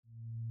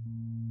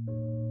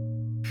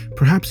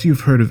Perhaps you've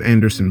heard of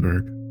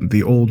Andersonsburg,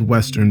 the old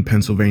western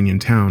Pennsylvanian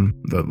town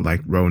that, like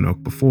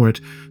Roanoke before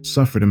it,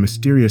 suffered a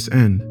mysterious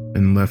end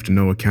and left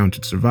no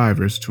accounted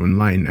survivors to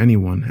enlighten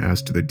anyone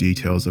as to the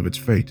details of its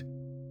fate.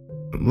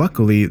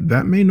 Luckily,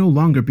 that may no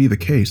longer be the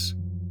case.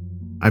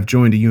 I've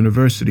joined a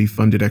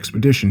university-funded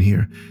expedition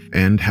here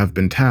and have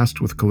been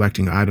tasked with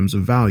collecting items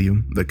of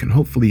value that can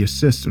hopefully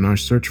assist in our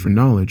search for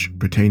knowledge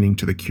pertaining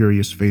to the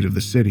curious fate of the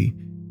city.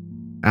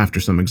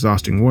 After some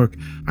exhausting work,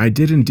 I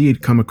did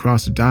indeed come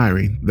across a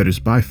diary that is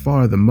by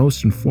far the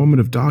most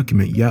informative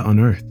document yet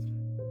unearthed.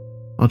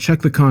 I'll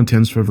check the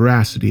contents for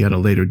veracity at a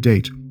later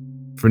date.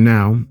 For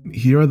now,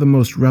 here are the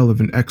most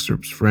relevant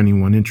excerpts for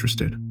anyone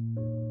interested.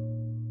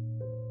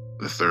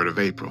 The 3rd of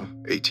April,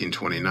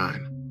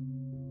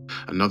 1829.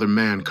 Another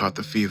man caught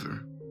the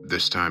fever,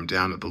 this time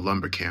down at the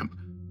lumber camp.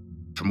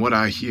 From what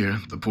I hear,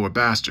 the poor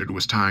bastard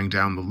was tying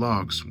down the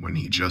logs when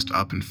he just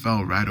up and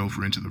fell right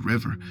over into the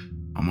river,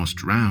 almost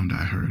drowned,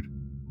 I heard.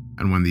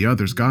 And when the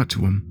others got to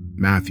him,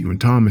 Matthew and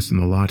Thomas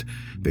and the lot,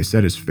 they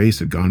said his face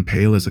had gone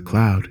pale as a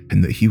cloud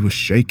and that he was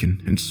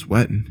shaking and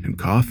sweating and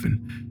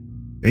coughing.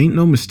 Ain't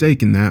no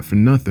mistaking that for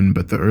nothing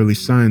but the early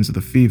signs of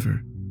the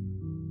fever.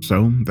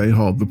 So they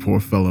hauled the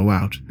poor fellow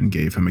out and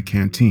gave him a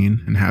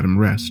canteen and had him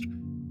rest.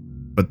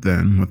 But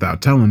then,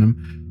 without telling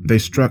him, they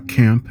struck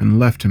camp and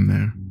left him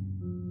there.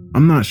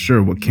 I'm not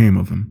sure what came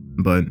of him,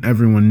 but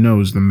everyone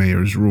knows the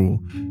mayor's rule.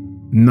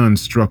 None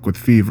struck with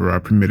fever are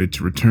permitted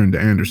to return to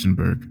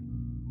Andersonsburg.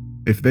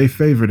 If they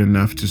favored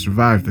enough to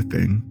survive the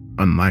thing,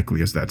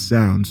 unlikely as that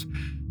sounds,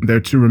 they're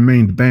to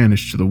remain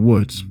banished to the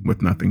woods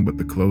with nothing but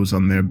the clothes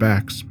on their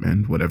backs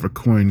and whatever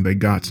coin they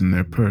got in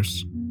their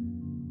purse.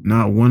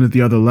 Not one of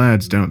the other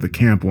lads down at the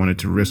camp wanted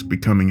to risk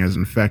becoming as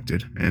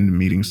infected and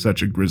meeting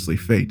such a grisly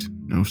fate,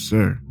 no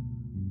sir.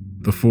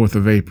 The 4th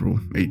of April,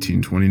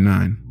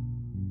 1829.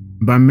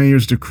 By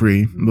mayor's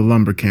decree, the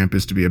lumber camp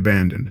is to be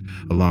abandoned,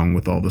 along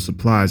with all the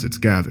supplies it's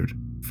gathered,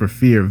 for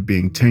fear of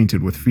being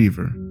tainted with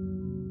fever.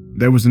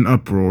 There was an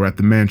uproar at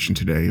the mansion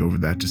today over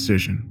that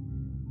decision.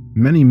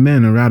 Many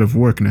men are out of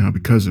work now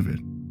because of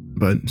it,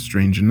 but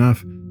strange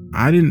enough,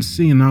 I didn't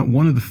see not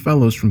one of the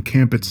fellows from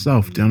camp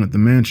itself down at the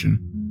mansion,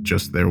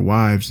 just their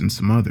wives and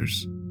some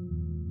others.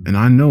 And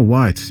I know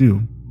why,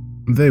 too.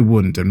 They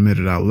wouldn't admit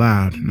it out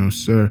loud, no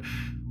sir,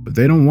 but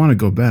they don't want to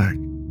go back.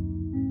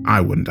 I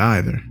wouldn't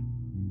either.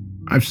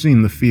 I've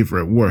seen the fever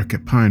at work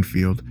at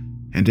Pinefield,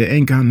 and it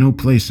ain't got no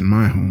place in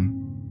my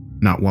home.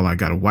 Not while I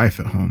got a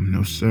wife at home,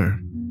 no sir.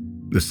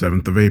 The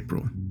 7th of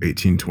April,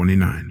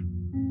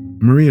 1829.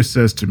 Maria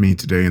says to me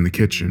today in the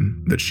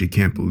kitchen that she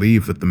can't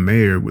believe that the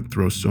mayor would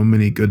throw so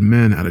many good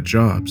men out of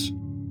jobs.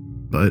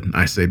 But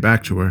I say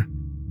back to her,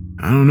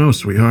 I don't know,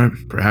 sweetheart,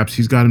 perhaps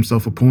he's got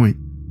himself a point.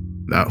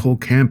 That whole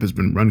camp has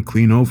been run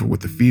clean over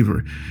with the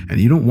fever, and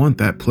you don't want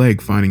that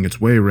plague finding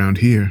its way around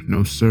here,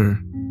 no sir.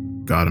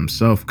 God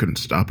himself couldn't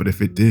stop it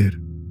if it did.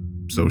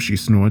 So she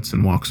snorts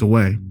and walks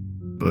away,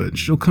 but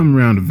she'll come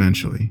around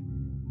eventually,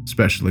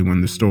 especially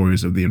when the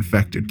stories of the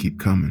infected keep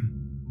coming.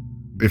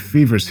 If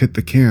fevers hit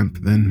the camp,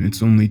 then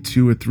it's only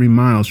 2 or 3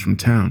 miles from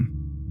town.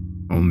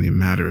 Only a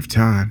matter of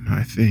time,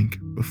 I think,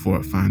 before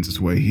it finds its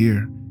way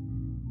here.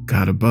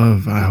 God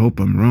above, I hope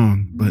I'm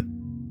wrong, but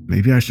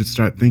maybe I should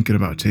start thinking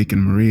about taking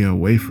Maria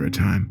away for a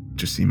time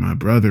to see my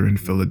brother in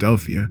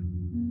Philadelphia,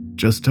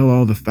 just till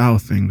all the foul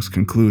things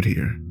conclude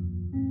here.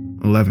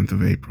 11th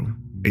of April,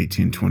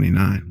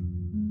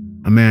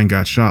 1829. A man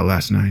got shot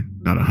last night,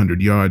 not 100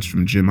 yards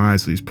from Jim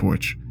Isley's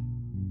porch.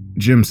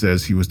 Jim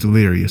says he was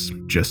delirious,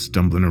 just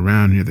stumbling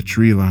around near the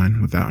tree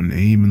line without an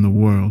aim in the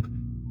world.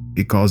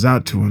 He calls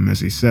out to him as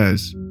he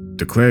says,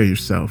 "Declare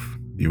yourself.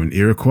 You an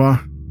Iroquois?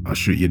 I'll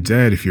shoot you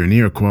dead if you're an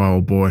Iroquois,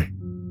 old boy."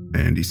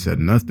 And he said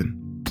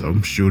nothing,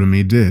 so shoot him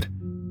he did.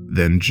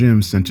 Then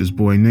Jim sent his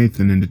boy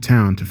Nathan into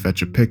town to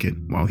fetch a picket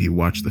while he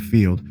watched the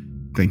field,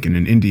 thinking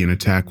an Indian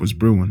attack was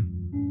brewing.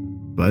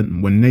 But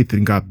when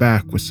Nathan got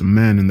back with some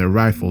men and their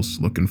rifles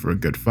looking for a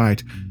good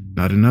fight,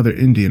 not another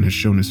Indian had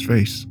shown his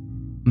face.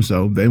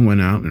 So they went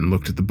out and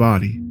looked at the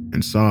body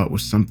and saw it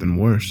was something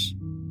worse.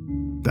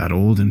 That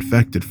old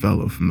infected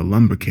fellow from the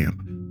lumber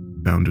camp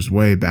found his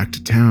way back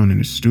to town in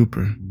his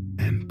stupor,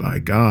 and by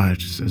God,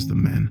 says the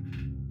men,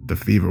 the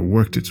fever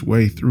worked its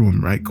way through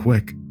him right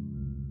quick.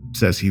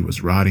 Says he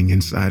was rotting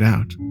inside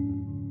out,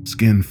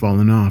 skin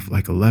falling off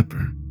like a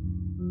leper,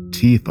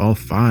 teeth all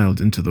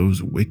filed into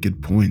those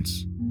wicked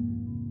points.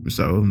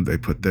 So they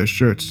put their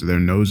shirts to their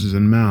noses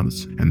and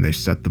mouths, and they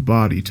set the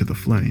body to the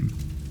flame.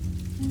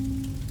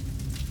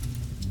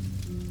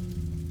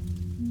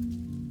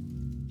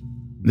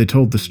 They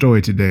told the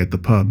story today at the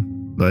pub,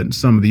 but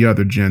some of the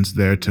other gents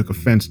there took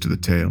offense to the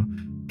tale,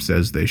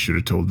 says they should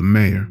have told the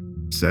mayor,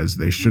 says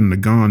they shouldn't have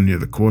gone near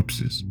the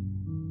corpses.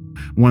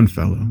 One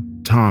fellow,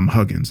 Tom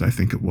Huggins I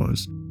think it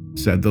was,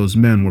 said those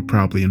men were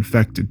probably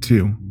infected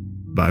too,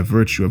 by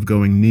virtue of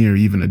going near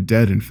even a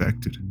dead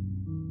infected.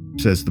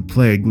 Says the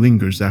plague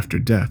lingers after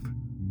death.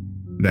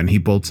 Then he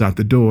bolts out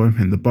the door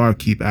and the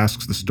barkeep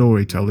asks the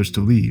storytellers to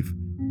leave.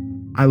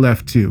 I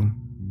left too.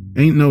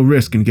 Ain't no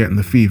risk in getting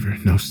the fever,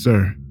 no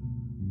sir.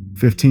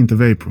 15th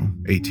of April,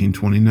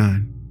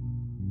 1829.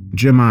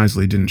 Jim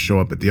Isley didn't show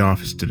up at the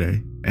office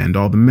today, and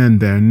all the men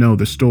there know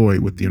the story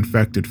with the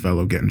infected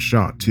fellow getting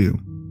shot too.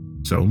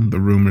 So the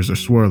rumors are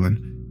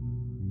swirling.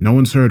 No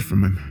one's heard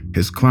from him.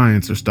 His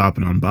clients are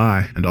stopping on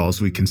by, and all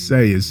we can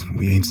say is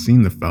we ain't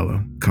seen the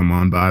fellow. Come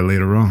on by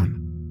later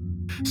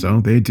on. So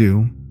they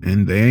do,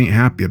 and they ain't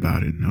happy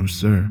about it, no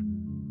sir.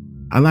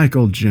 I like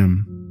old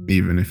Jim,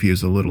 even if he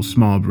is a little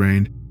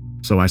small-brained,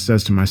 so I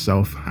says to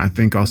myself, I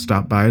think I'll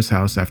stop by his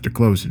house after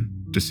closing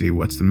to see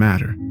what's the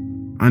matter.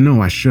 I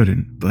know I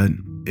shouldn't, but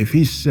if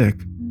he's sick,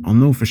 I'll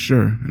know for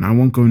sure, and I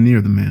won't go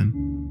near the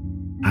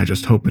man. I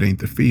just hope it ain't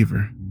the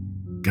fever.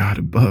 God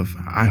above,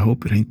 I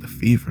hope it ain't the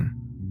fever.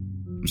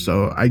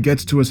 So I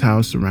gets to his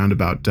house around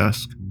about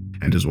dusk,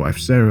 and his wife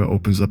Sarah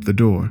opens up the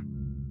door.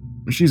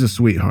 She's a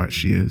sweetheart,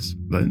 she is,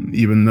 but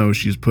even though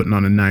she's putting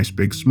on a nice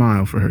big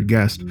smile for her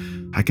guest,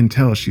 I can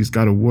tell she's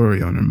got a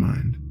worry on her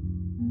mind.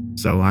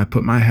 So I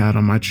put my hat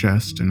on my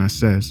chest and I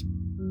says,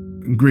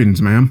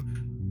 "Greetings, ma'am.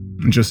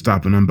 Just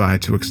stopping on by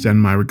to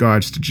extend my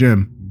regards to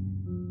Jim.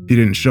 He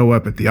didn't show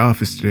up at the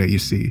office today, you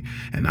see,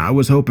 and I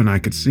was hoping I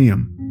could see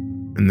him."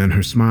 And then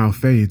her smile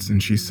fades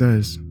and she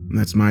says,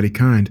 "That's mighty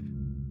kind.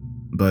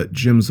 But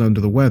Jim's under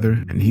the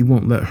weather and he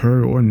won't let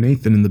her or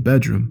Nathan in the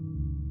bedroom.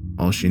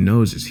 All she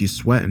knows is he's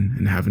sweating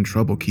and having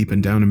trouble keeping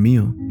down a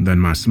meal." Then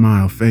my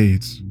smile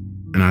fades,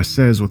 and I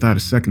says without a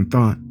second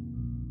thought,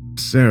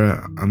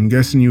 "Sarah, I'm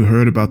guessing you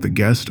heard about the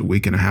guest a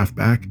week and a half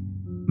back?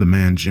 The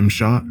man Jim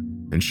shot?"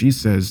 And she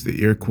says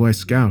the Iroquois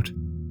scout.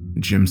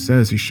 Jim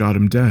says he shot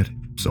him dead.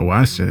 So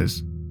I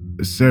says,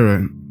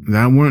 "Sarah,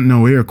 that weren't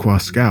no Iroquois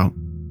scout.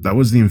 That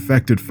was the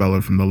infected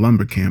fellow from the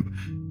lumber camp.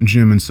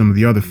 Jim and some of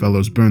the other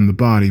fellows burned the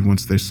body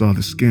once they saw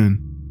the skin."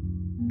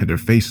 And her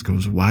face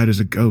goes white as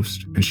a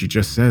ghost, and she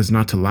just says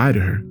not to lie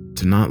to her,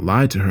 to not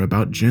lie to her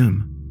about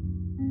Jim.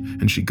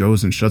 And she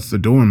goes and shuts the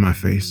door in my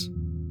face.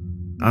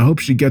 I hope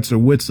she gets her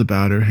wits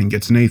about her and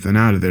gets Nathan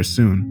out of there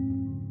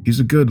soon. He's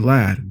a good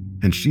lad,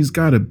 and she's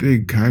got a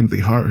big, kindly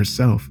heart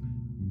herself.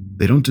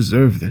 They don't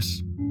deserve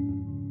this.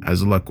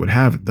 As luck would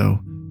have it, though,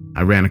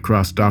 I ran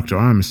across Dr.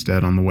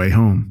 Armistead on the way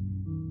home,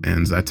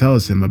 and I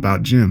tells him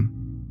about Jim.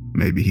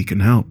 Maybe he can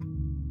help.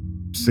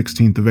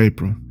 16th of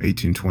April,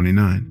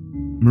 1829.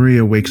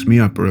 Maria wakes me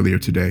up earlier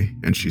today,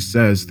 and she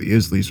says the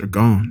Isleys are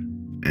gone.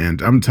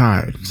 And I'm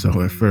tired,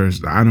 so at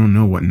first I don't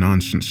know what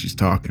nonsense she's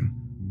talking.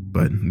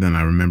 But then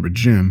I remember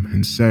Jim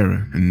and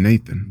Sarah and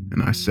Nathan,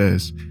 and I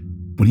says,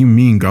 "What do you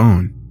mean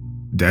gone?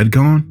 Dead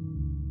gone?"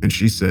 And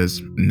she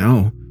says,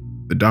 "No,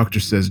 the doctor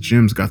says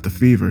Jim's got the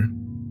fever."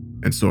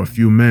 And so a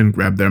few men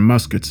grab their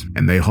muskets,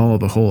 and they haul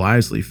the whole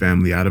Isley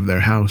family out of their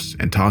house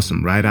and toss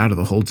them right out of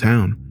the whole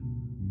town.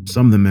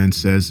 Some of the men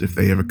says if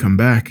they ever come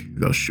back,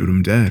 they'll shoot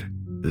 'em dead.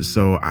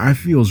 So I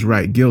feels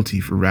right guilty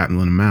for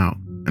rattling 'em out,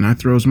 and I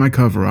throws my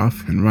cover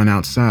off and run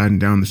outside and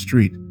down the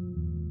street.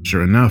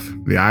 Sure enough,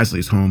 the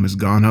Isleys' home has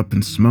gone up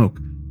in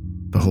smoke.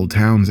 The whole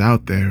town's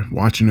out there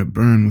watching it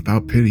burn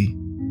without pity,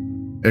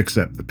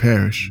 except the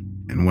parish.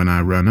 And when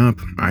I run up,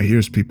 I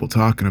hears people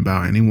talking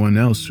about anyone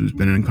else who's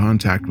been in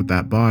contact with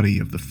that body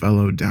of the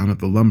fellow down at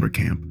the lumber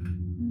camp.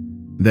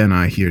 Then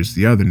I hears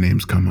the other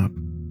names come up: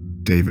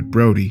 David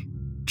Brody,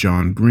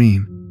 John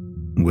Green,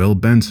 Will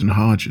Benson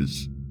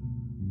Hodges.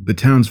 The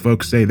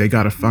townsfolk say they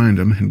gotta find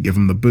him and give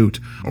him the boot,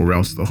 or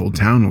else the whole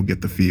town will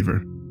get the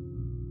fever.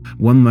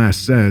 One lass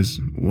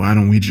says, "Why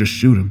don't we just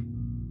shoot him?"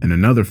 And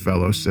another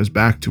fellow says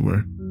back to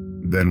her,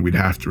 "Then we'd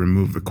have to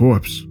remove the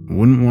corpse.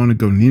 Wouldn't want to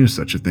go near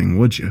such a thing,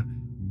 would you?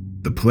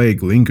 The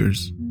plague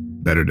lingers.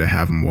 Better to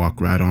have 'em walk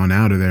right on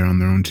out of there on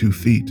their own 2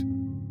 feet.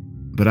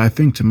 But I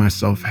think to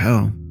myself,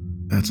 hell,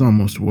 that's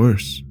almost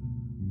worse.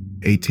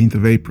 18th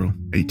of April,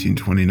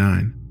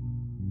 1829.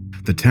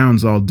 The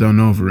town's all done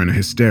over in a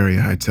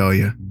hysteria, I tell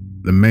ya.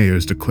 The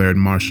mayor's declared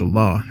martial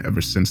law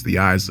ever since the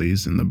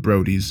Isleys and the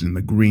Brodys and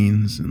the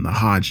Greens and the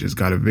Hodges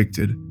got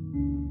evicted.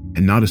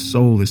 And not a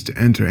soul is to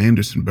enter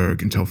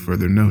Andersonsburg until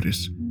further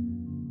notice.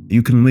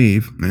 You can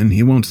leave, and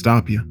he won't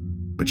stop you,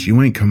 but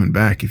you ain't coming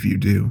back if you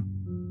do.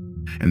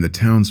 And the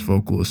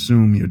townsfolk will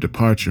assume your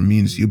departure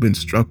means you've been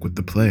struck with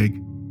the plague.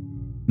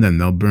 Then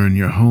they'll burn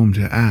your home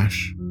to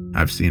ash.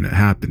 I've seen it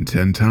happen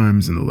 10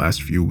 times in the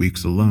last few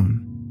weeks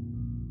alone.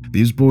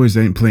 These boys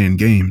ain't playing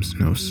games,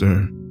 no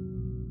sir.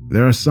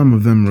 There are some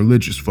of them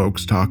religious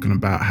folks talking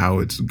about how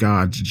it's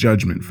God's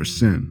judgment for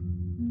sin,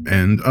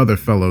 and other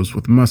fellows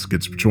with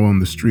muskets patrolling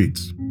the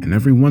streets, and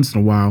every once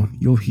in a while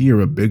you'll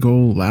hear a big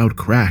old loud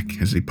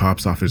crack as he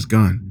pops off his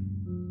gun.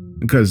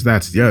 Because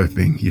that's the other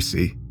thing, you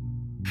see.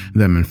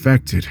 Them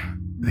infected,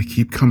 they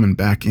keep coming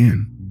back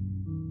in.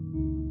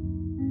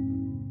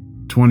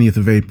 20th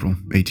of April,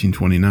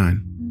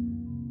 1829.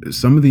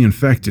 Some of the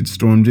infected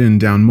stormed in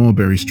down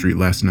Mulberry Street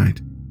last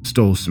night,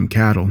 stole some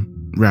cattle,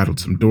 rattled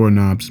some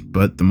doorknobs,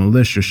 but the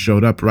militia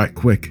showed up right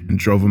quick and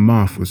drove 'em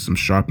off with some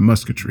sharp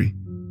musketry.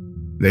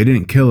 They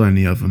didn't kill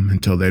any of 'em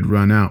until they'd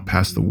run out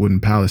past the wooden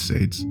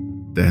palisades.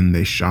 Then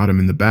they shot 'em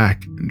in the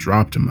back and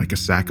dropped 'em like a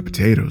sack of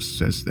potatoes,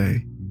 says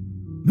they.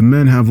 The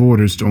men have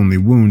orders to only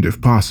wound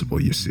if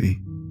possible, you see,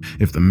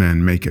 if the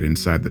men make it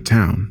inside the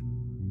town.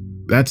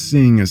 That's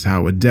seeing as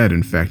how a dead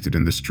infected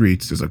in the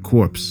streets is a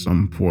corpse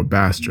some poor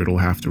bastard will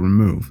have to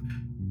remove.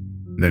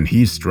 Then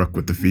he's struck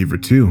with the fever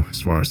too,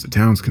 as far as the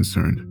town's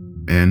concerned,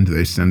 and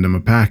they send him a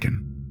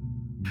packing.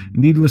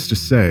 Needless to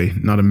say,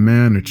 not a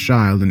man or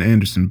child in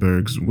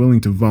Andersonsburg's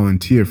willing to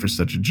volunteer for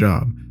such a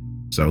job.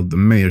 So the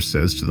mayor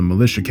says to the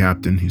militia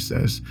captain, he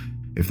says,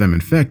 if them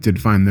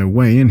infected find their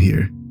way in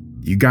here,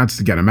 you gots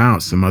to get 'em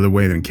out some other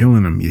way than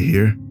killing 'em, you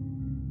hear?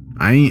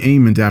 I ain't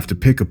aiming to have to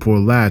pick a poor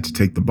lad to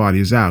take the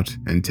bodies out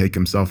and take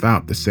himself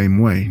out the same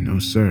way, no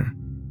sir.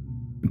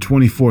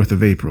 24th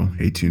of April,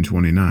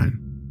 1829.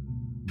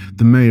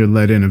 The mayor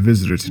let in a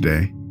visitor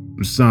today.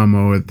 Some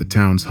at the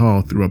town's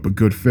hall threw up a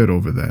good fit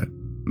over that,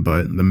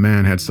 but the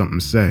man had something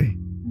to say,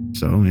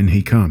 so in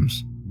he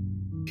comes.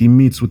 He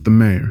meets with the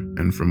mayor,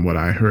 and from what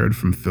I heard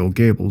from Phil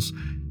Gables,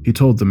 he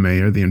told the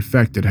mayor the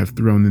infected have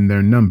thrown in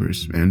their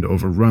numbers and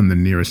overrun the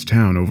nearest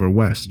town over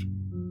west.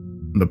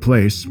 The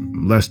place,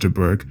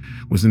 Lesterburg,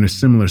 was in a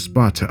similar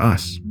spot to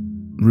us,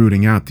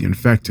 rooting out the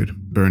infected,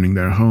 burning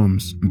their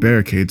homes,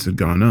 barricades had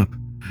gone up,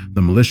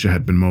 the militia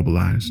had been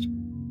mobilized.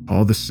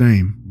 All the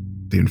same,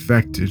 the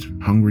infected,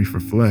 hungry for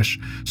flesh,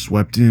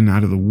 swept in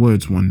out of the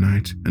woods one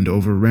night and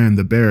overran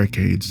the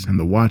barricades and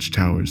the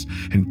watchtowers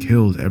and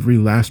killed every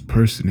last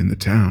person in the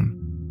town.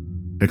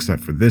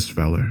 Except for this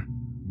feller.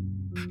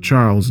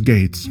 Charles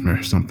Gates,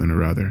 or something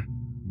or other.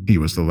 He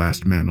was the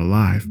last man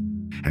alive,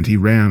 and he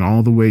ran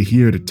all the way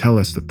here to tell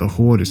us that the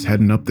horde is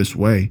heading up this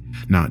way,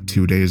 not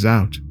 2 days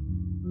out.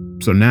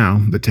 So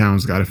now, the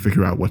town's gotta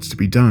figure out what's to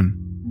be done.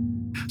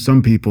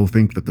 Some people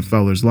think that the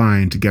feller's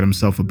lying to get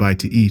himself a bite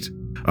to eat.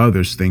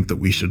 Others think that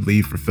we should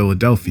leave for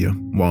Philadelphia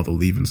while the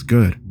leaving's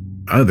good.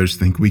 Others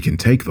think we can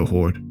take the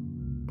horde.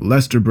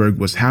 Lesterburg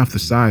was half the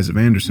size of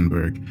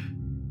Andersonsburg.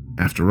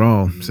 After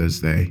all,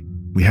 says they,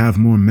 we have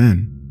more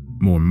men,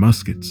 more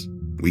muskets.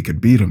 We could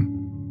beat 'em.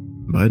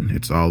 But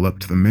it's all up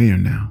to the mayor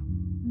now.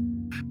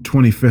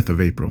 25th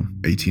of April,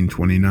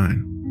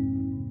 1829.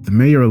 The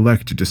mayor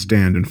elected to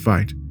stand and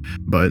fight,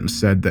 but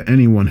said that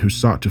anyone who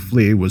sought to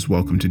flee was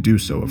welcome to do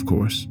so, of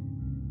course.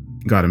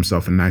 Got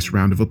himself a nice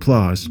round of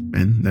applause,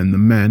 and then the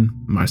men,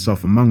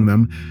 myself among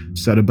them,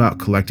 set about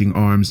collecting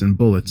arms and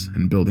bullets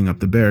and building up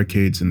the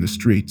barricades in the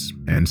streets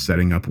and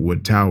setting up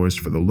wood towers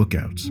for the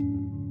lookouts.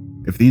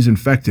 If these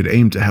infected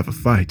aim to have a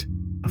fight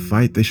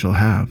they shall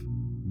have.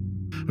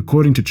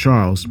 According to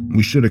Charles,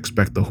 we should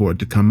expect the horde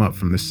to come up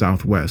from the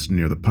southwest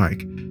near the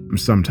pike,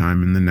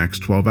 sometime in the next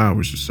 12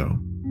 hours or so.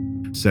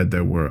 Said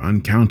there were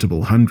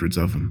uncountable hundreds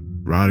of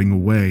them, rotting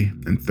away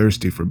and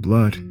thirsty for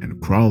blood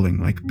and crawling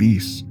like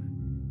beasts.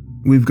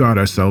 We've got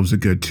ourselves a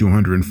good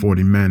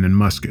 240 men and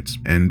muskets,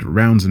 and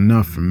rounds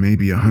enough for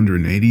maybe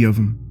 180 of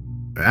them.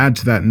 Add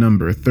to that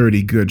number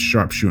 30 good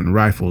sharpshooting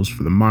rifles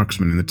for the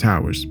marksmen in the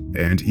towers,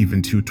 and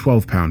even 2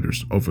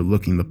 12-pounders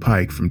overlooking the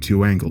pike from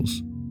 2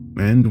 angles.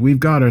 And we've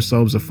got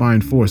ourselves a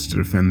fine force to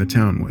defend the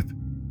town with.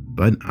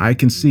 But I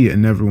can see it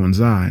in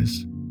everyone's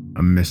eyes,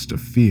 a mist of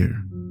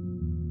fear.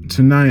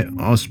 Tonight,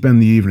 I'll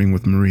spend the evening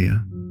with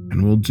Maria,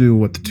 and we'll do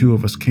what the two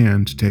of us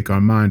can to take our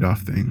mind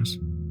off things.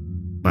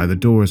 By the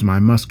door is my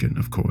musket,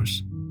 of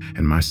course,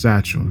 and my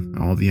satchel,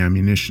 all the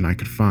ammunition I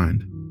could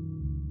find.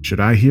 Should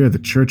I hear the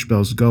church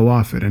bells go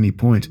off at any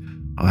point,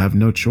 I'll have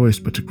no choice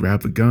but to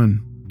grab the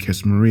gun,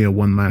 kiss Maria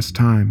one last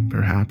time,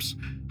 perhaps,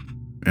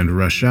 and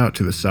rush out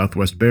to the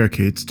southwest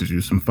barricades to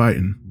do some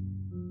fighting.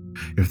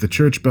 If the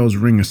church bells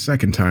ring a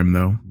second time,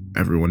 though,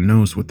 everyone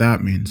knows what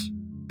that means.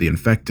 The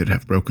infected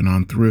have broken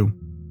on through.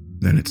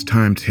 Then it's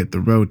time to hit the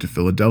road to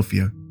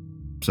Philadelphia.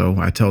 So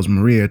I tells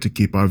Maria to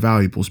keep our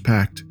valuables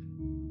packed.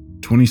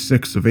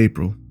 26th of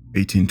April,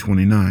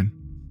 1829.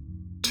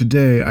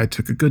 Today, I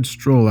took a good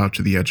stroll out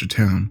to the edge of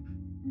town.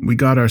 We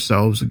got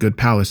ourselves a good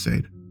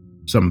palisade.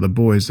 Some of the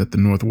boys at the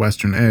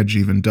northwestern edge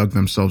even dug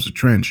themselves a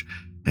trench,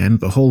 and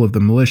the whole of the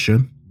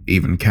militia,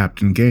 even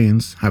Captain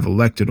Gaines, have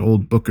elected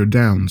old Booker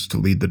Downs to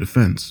lead the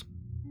defense,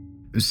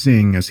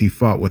 seeing as he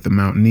fought with the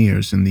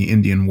mountaineers in the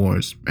Indian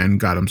Wars and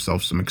got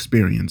himself some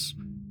experience.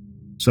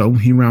 So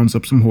he rounds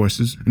up some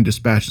horses and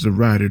dispatches a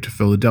rider to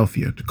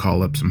Philadelphia to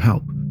call up some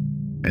help,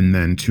 and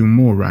then 2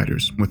 more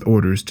riders with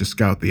orders to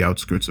scout the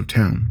outskirts of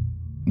town,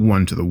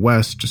 one to the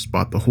west to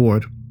spot the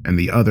horde, and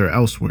the other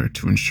elsewhere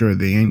to ensure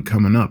they ain't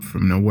coming up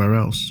from nowhere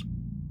else,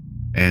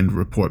 and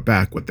report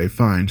back what they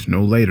find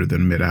no later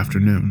than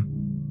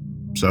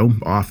mid-afternoon. So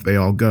off they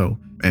all go,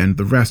 and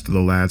the rest of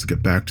the lads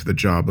get back to the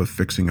job of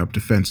fixing up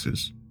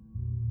defenses.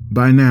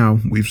 By now,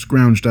 we've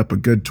scrounged up a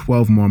good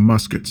 12 more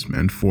muskets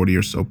and 40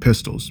 or so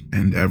pistols,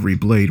 and every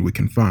blade we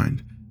can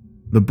find.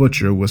 The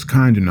butcher was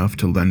kind enough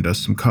to lend us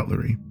some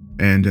cutlery,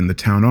 and in the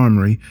town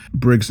armory,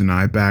 Briggs and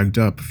I bagged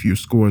up a few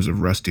scores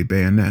of rusty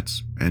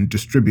bayonets and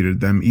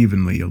distributed them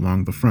evenly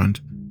along the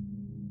front.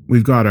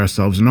 We've got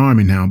ourselves an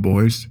army now,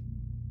 boys.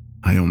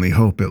 I only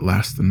hope it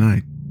lasts the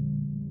night.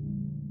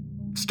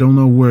 Still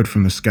no word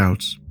from the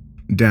scouts.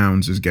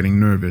 Downs is getting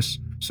nervous,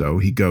 so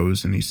he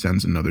goes and he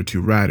sends another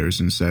 2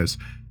 riders and says,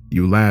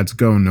 "You lads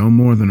go no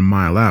more than a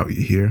mile out,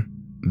 you hear?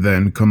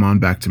 Then come on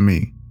back to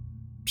me."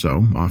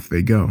 So off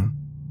they go.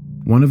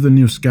 One of the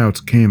new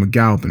scouts came a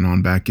galloping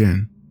on back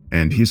in.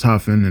 And he's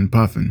huffing and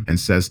puffing and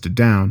says to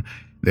Down,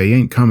 they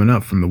ain't coming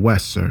up from the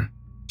west, sir.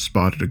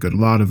 Spotted a good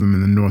lot of them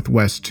in the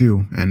northwest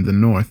too, and the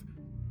north,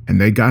 and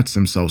they got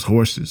themselves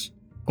horses,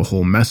 a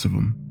whole mess of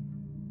them.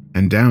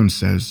 And Down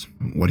says,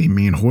 what do you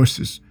mean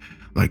horses?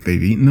 Like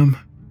they've eaten them?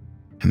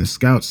 And the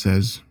scout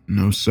says,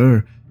 no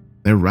sir,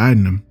 they're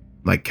riding them,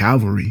 like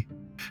cavalry,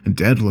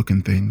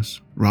 dead-looking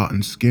things,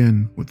 rotten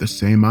skin, with the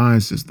same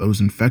eyes as those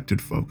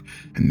infected folk,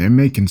 and they're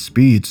making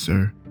speed,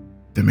 sir.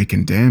 They're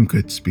making damn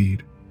good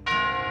speed.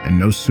 And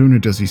no sooner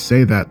does he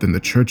say that than the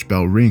church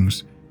bell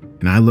rings,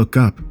 and I look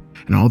up,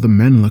 and all the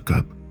men look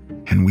up,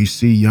 and we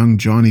see young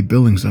Johnny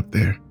Billings up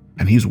there,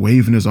 and he's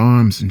waving his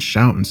arms and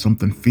shouting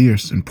something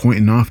fierce and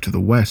pointing off to the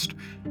west.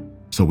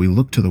 So we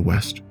look to the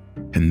west,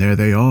 and there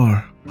they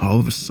are, all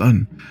of a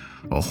sudden,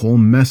 a whole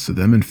mess of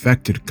them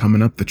infected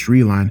coming up the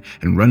tree line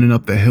and running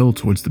up the hill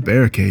towards the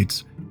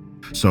barricades.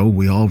 So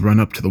we all run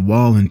up to the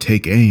wall and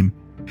take aim,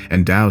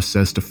 and Dow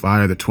says to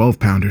fire the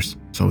 12-pounders,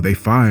 so they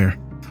fire.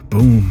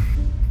 Boom,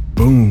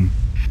 boom,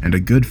 and a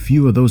good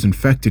few of those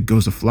infected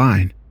goes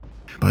a-flying.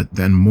 But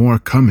then more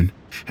coming,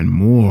 and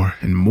more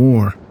and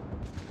more.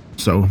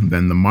 So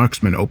then the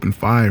marksmen open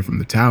fire from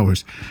the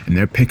towers, and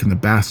they're picking the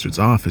bastards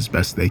off as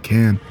best they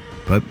can,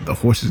 but the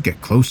horses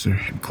get closer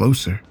and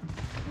closer.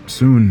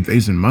 Soon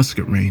they's in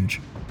musket range,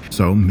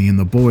 so me and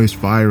the boys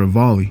fire a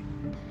volley,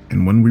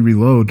 and when we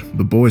reload,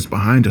 the boys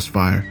behind us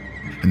fire,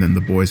 and then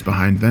the boys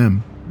behind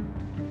them.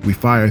 We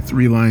fire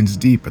 3 lines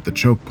deep at the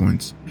choke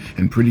points,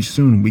 and pretty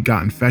soon we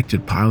got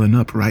infected piling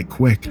up right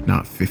quick,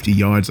 not 50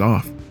 yards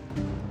off.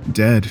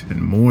 Dead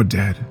and more,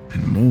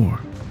 and more.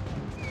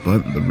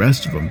 But the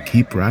rest of them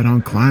keep right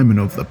on climbing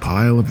over the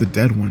pile of the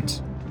dead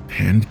ones,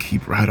 and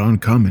keep right on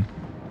coming,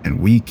 and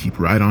we keep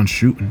right on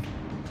shooting.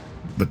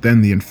 But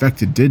then the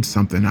infected did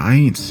something I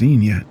ain't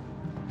seen yet.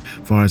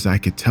 Far as I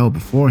could tell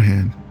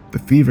beforehand, the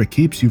fever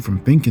keeps you from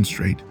thinking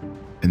straight,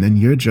 and then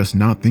you're just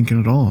not thinking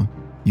at all.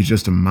 You're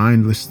just a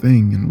mindless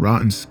thing in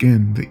rotten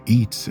skin that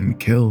eats and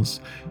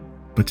kills.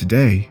 But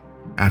today,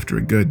 after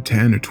a good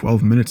 10 or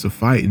 12 minutes of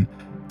fighting,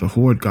 the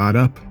horde got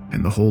up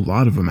and the whole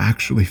lot of them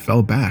actually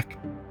fell back.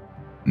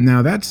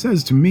 Now that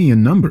says to me a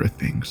number of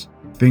things.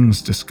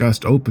 Things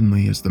discussed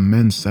openly as the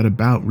men set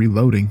about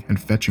reloading and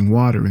fetching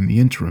water in the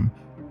interim.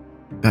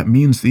 That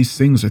means these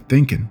things are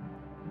thinking.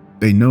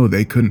 They know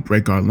they couldn't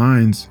break our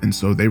lines, and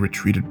so they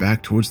retreated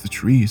back towards the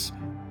trees.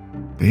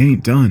 They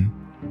ain't done,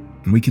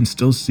 and we can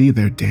still see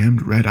their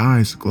damned red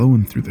eyes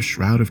glowing through the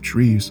shroud of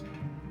trees,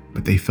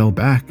 but they fell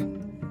back.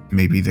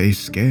 Maybe they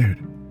scared.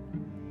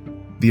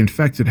 The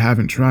infected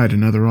haven't tried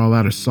another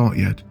all-out assault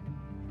yet.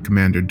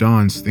 Commander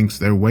Dawns thinks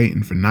they're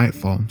waiting for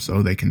nightfall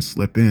so they can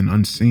slip in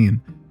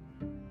unseen.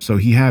 So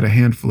he had a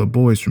handful of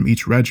boys from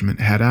each regiment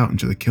head out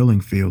into the killing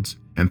fields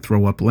and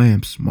throw up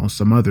lamps while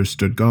some others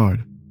stood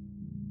guard.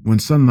 When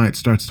sunlight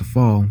starts to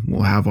fall,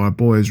 we'll have our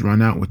boys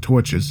run out with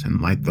torches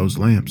and light those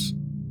lamps.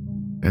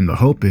 And the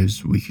hope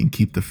is we can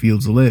keep the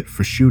fields lit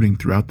for shooting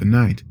throughout the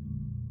night.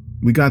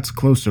 We got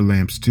closer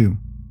lamps too,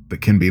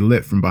 that can be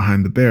lit from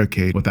behind the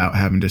barricade without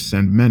having to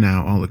send men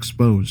out all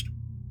exposed.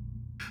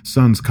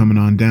 Sun's coming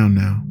on down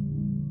now.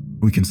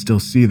 We can still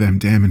see them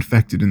damn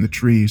infected in the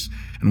trees,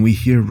 and we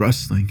hear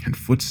rustling and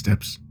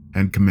footsteps,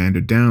 and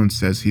Commander Downs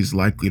says he's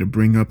likely to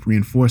bring up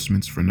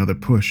reinforcements for another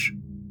push.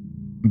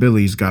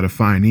 Billy's got a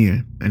fine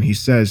ear, and he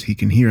says he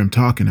can hear him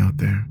talking out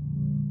there,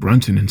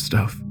 grunting and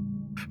stuff,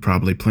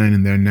 probably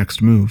planning their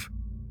next move.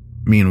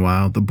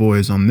 Meanwhile, the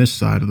boys on this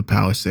side of the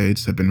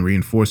palisades have been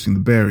reinforcing the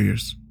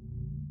barriers.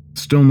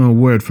 Still no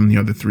word from the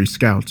other 3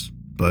 scouts,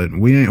 but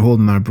we ain't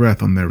holding our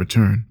breath on their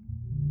return.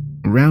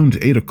 Around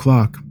 8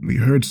 o'clock, we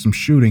heard some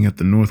shooting at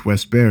the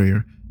northwest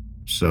barrier,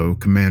 so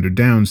Commander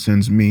Downs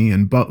sends me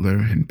and Butler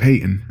and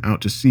Peyton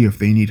out to see if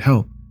they need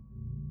help.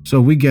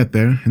 So we get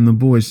there, and the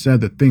boys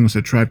said that things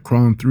had tried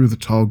crawling through the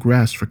tall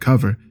grass for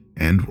cover,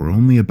 and were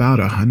only about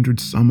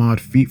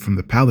 100-some-odd feet from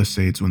the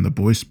palisades when the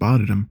boys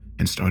spotted them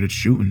and started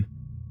shooting.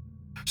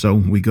 So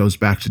we goes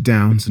back to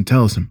Downs and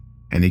tells him,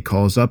 and he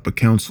calls up a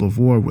council of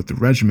war with the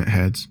regiment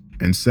heads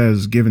and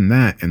says given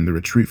that and the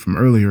retreat from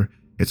earlier,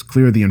 it's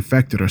clear the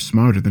infected are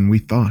smarter than we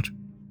thought.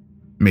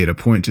 Made a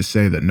point to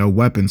say that no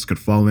weapons could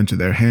fall into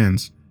their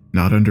hands,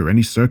 not under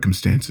any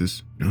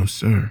circumstances, no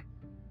sir.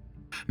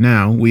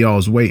 Now, we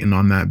all's waiting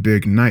on that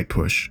big night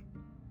push.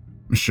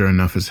 Sure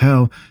enough as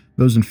hell,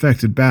 those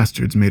infected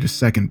bastards made a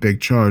second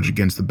big charge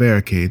against the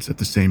barricades at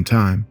the same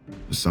time,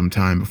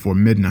 sometime before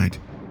midnight.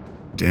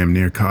 Damn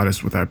near caught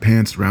us with our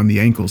pants around the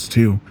ankles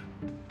too.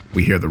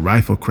 We hear the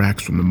rifle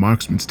cracks from the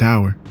marksman's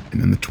tower,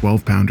 and then the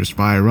 12-pounders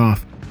fire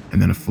off,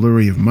 and then a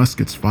flurry of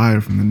muskets fire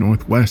from the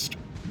northwest.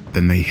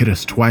 Then they hit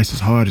us twice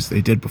as hard as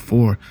they did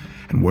before,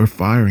 and we're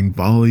firing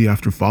volley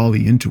after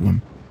volley into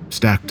them,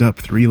 stacked up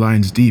 3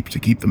 lines deep to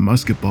keep the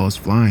musket balls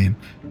flying,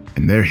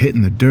 and they're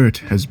hitting the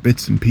dirt as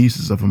bits and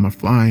pieces of them are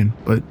flying,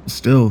 but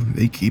still,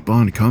 they keep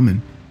on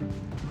coming.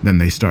 Then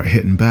they start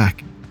hitting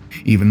back.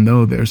 Even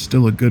though they're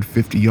still a good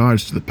 50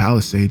 yards to the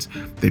palisades,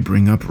 they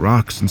bring up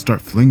rocks and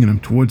start flinging them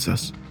towards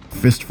us,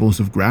 fistfuls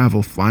of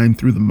gravel flying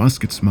through the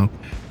musket smoke,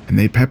 and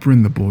they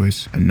peppering the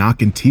boys and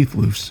knocking teeth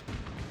loose.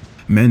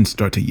 Men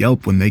start to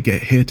yelp when they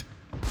get hit,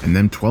 and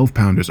them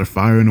 12-pounders are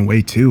firing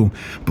away too.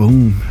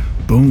 Boom,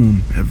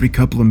 boom, every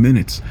couple of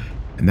minutes,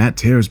 and that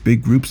tears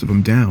big groups of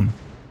them down.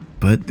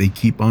 But they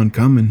keep on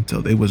coming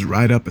till they was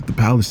right up at the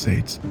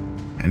palisades,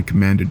 and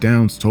Commander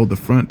Downs told the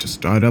front to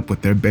start up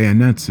with their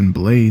bayonets and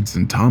blades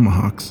and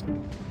tomahawks.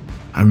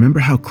 I remember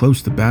how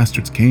close the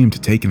bastards came to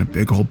taking a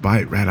big old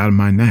bite right out of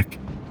my neck.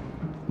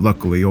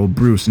 Luckily, old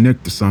Bruce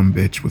nicked the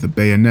sumbitch with a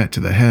bayonet to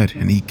the head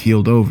and he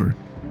keeled over.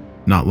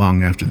 Not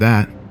long after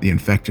that, the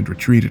infected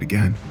retreated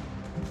again.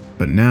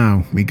 But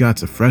now, we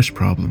got a fresh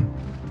problem.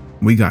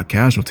 We got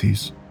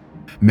casualties.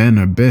 Men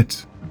are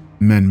bit.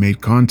 Men made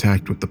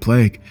contact with the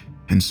plague,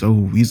 and so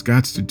we's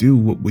got to do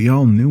what we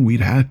all knew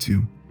we'd had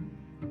to.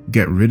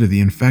 Get rid of the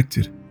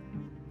infected.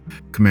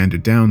 Commander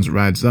Downs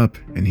rides up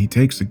and he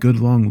takes a good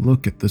long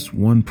look at this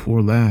one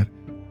poor lad,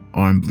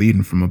 arm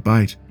bleeding from a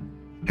bite,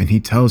 and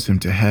he tells him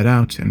to head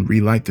out and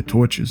relight the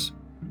torches.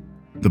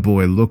 The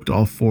boy looked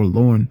all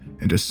forlorn,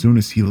 and as soon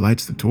as he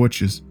lights the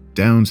torches,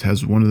 Downs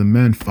has one of the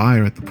men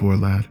fire at the poor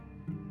lad.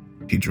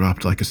 He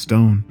dropped like a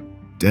stone,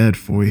 dead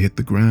before he hit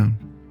the ground.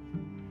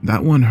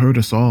 That one hurt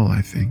us all,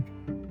 I think.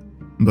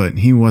 But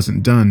he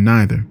wasn't done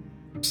neither.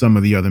 Some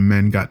of the other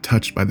men got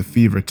touched by the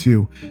fever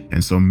too,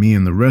 and so me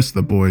and the rest of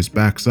the boys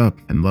backs up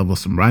and level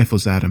some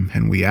rifles at him,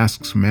 and we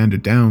asks Commander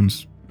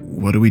Downs,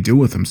 "What do we do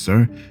with him,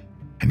 sir?"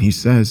 And he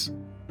says,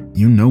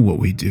 "You know what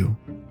we do.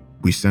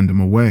 We send him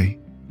away."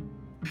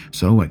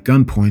 So at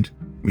gunpoint,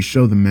 we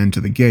show the men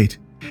to the gate,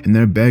 and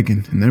they're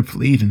begging and they're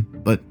pleading,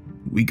 but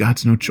we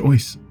got no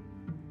choice.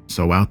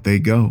 So out they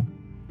go,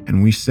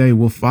 and we say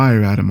we'll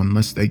fire at them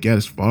unless they get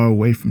as far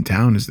away from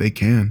town as they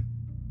can.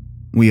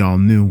 We all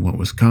knew what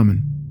was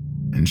coming,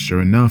 and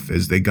sure enough,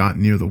 as they got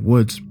near the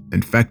woods,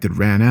 infected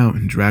ran out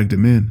and dragged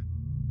him in.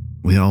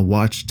 We all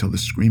watched till the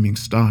screaming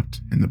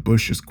stopped and the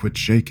bushes quit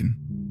shaking.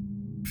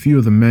 Few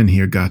of the men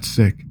here got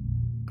sick.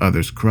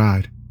 Others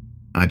cried.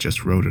 I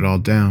just wrote it all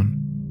down.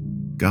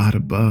 God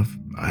above,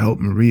 I hope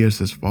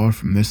Maria's as far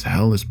from this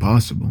hell as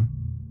possible.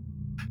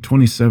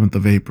 27th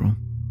of April,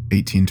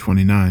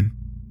 1829.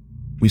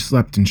 We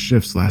slept in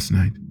shifts last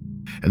night,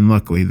 and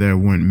luckily there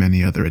weren't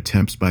many other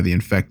attempts by the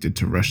infected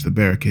to rush the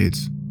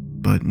barricades.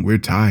 But we're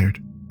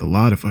tired, the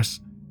lot of us.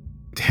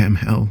 Damn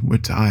hell, we're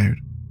tired.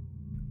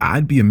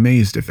 I'd be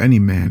amazed if any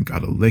man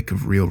got a lick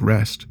of real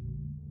rest.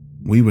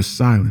 We was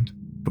silent,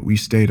 but we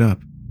stayed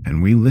up,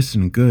 and we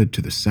listened good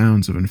to the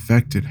sounds of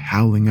infected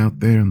howling out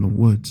there in the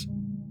woods.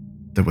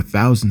 There were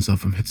thousands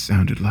of them, it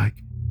sounded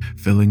like,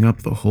 filling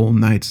up the whole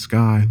night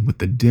sky with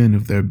the din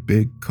of their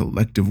big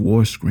collective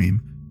war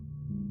scream.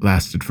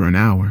 Lasted for an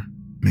hour,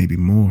 maybe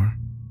more.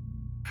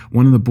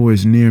 One of the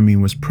boys near me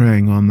was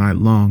praying all night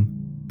long,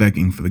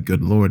 begging for the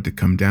good Lord to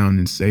come down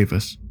and save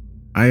us.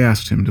 I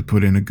asked him to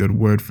put in a good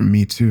word for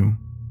me too.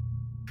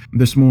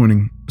 This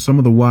morning, some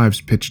of the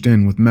wives pitched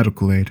in with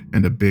medical aid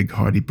and a big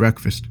hearty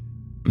breakfast.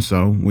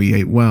 So we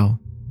ate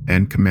well,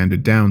 and Commander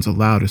Downs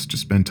allowed us to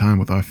spend time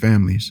with our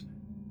families.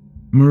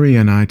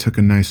 Maria and I took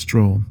a nice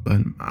stroll,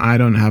 but I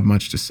don't have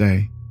much to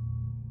say.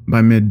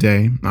 By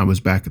midday, I was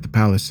back at the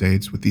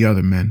palisades with the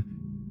other men,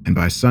 and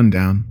by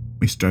sundown,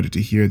 we started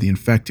to hear the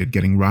infected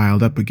getting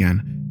riled up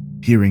again,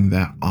 hearing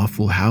that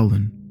awful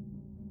howling.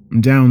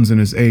 Downs and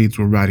his aides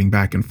were riding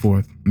back and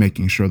forth,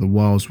 making sure the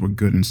walls were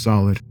good and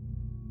solid.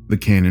 The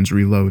cannons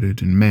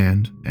reloaded and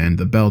manned, and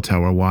the bell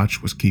tower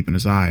watch was keeping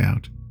his eye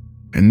out.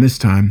 And this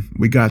time,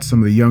 we got some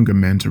of the younger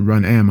men to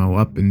run ammo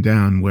up and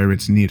down where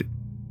it's needed.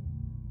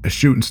 As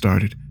shooting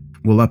started,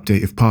 we'll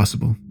update if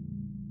possible.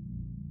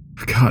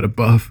 God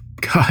above,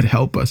 God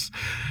help us.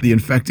 The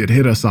infected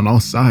hit us on all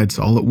sides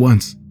all at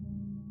once.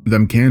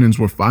 Them cannons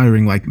were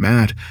firing like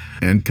mad,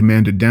 and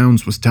Commander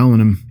Downs was telling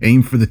them,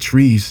 "Aim for the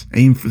trees,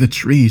 aim for the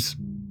trees."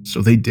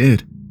 So they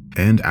did,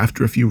 and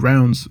after a few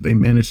rounds, they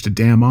managed to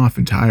dam off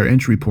entire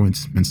entry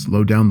points and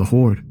slow down the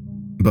horde.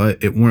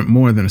 But it weren't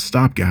more than a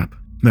stopgap.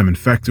 Them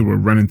infected were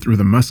running through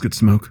the musket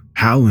smoke,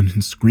 howling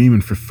and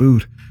screaming for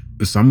food.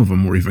 Some of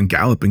them were even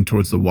galloping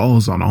towards the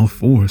walls on all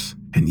fours,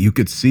 and you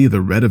could see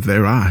the red of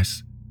their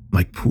eyes,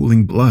 like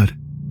pooling blood.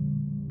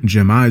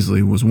 Jim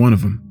Isley was one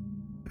of them,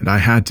 and I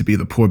had to be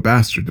the poor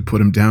bastard to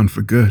put him down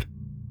for good.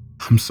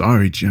 I'm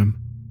sorry, Jim.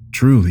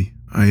 Truly,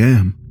 I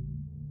am.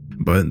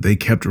 But they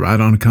kept right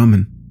on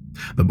coming.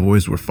 The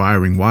boys were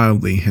firing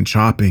wildly and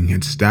chopping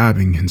and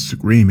stabbing and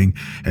screaming,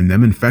 and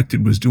them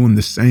infected was doing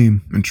the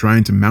same and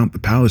trying to mount the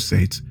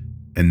palisades.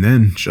 And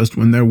then, just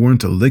when there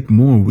weren't a lick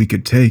more we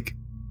could take,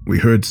 we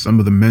heard some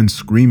of the men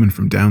screaming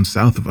from down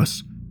south of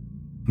us.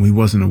 We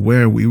wasn't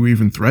aware we were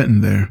even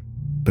threatened there,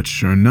 but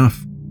sure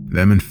enough,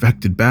 them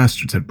infected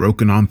bastards had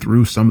broken on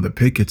through some of the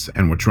pickets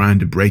and were trying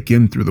to break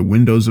in through the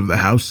windows of the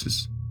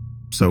houses.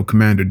 So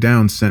Commander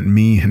Downs sent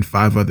me and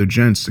 5 other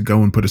gents to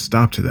go and put a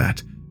stop to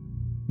that.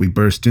 We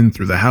burst in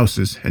through the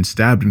houses and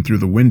stabbed them through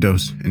the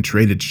windows and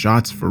traded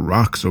shots for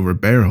rocks over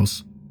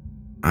barrels.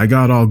 I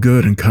got all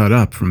good and cut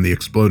up from the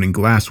exploding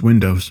glass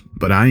windows,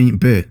 but I ain't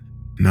bit.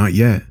 Not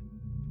yet.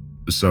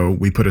 So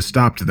we put a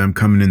stop to them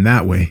coming in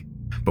that way,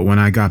 But when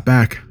I got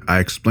back, I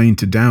explained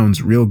to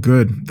Downs real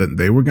good that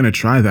they were going to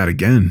try that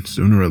again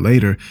sooner or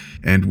later,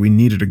 and we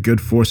needed a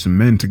good force of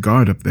men to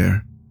guard up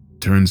there.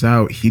 Turns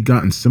out he'd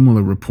gotten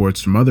similar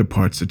reports from other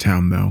parts of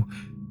town though,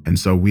 and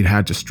so we'd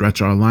had to stretch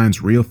our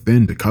lines real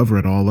thin to cover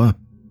it all up.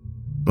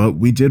 But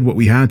we did what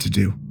we had to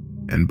do,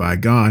 and by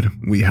God,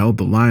 we held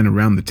the line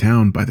around the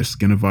town by the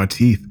skin of our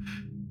teeth.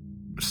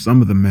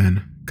 Some of the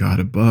men,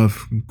 God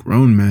above,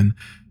 grown men,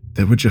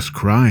 they were just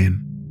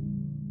crying.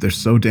 They're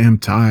so damn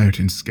tired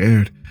and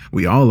scared.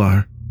 We all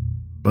are.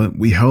 But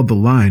we held the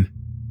line.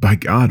 By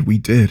God, we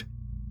did.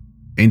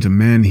 Ain't a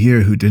man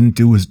here who didn't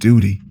do his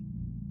duty.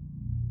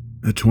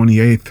 The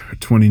 28th or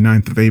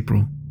 29th of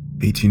April,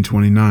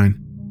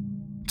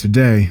 1829.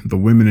 Today, the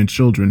women and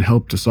children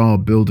helped us all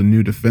build a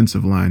new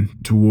defensive line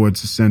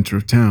towards the center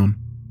of town.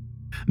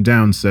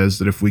 Downs says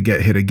that if we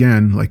get hit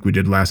again, like we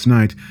did last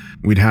night,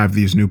 we'd have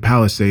these new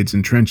palisades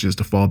and trenches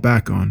to fall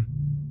back on.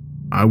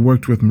 I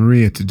worked with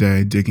Maria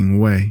today, digging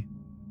away.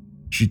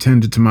 She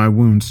tended to my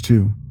wounds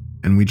too,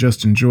 and we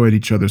just enjoyed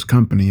each other's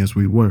company as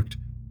we worked.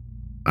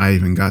 I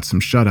even got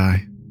some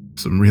shut-eye,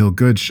 some real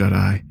good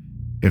shut-eye,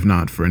 if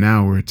not for an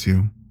hour or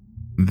two.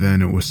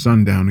 Then it was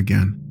sundown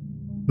again.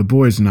 The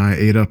boys and I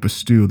ate up a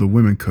stew the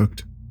women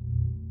cooked,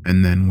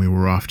 and then we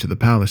were off to the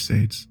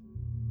palisades.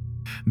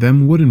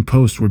 Them wooden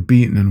posts were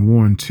beaten and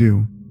worn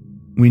too.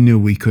 We knew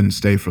we couldn't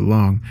stay for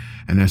long,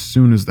 and as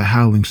soon as the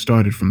howling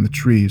started from the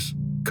trees,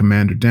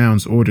 Commander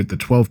Downs ordered the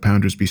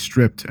 12-pounders be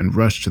stripped and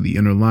rushed to the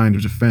inner line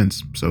of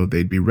defense so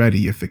they'd be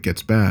ready if it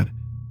gets bad.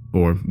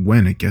 Or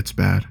when it gets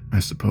bad,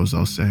 I suppose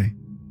I'll say.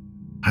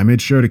 I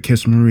made sure to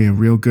kiss Maria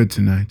real good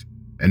tonight,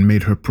 and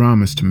made her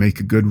promise to make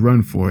a good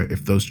run for it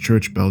if those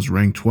church bells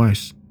rang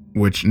twice,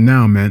 which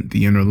now meant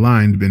the inner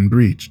line had been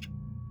breached.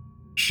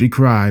 She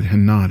cried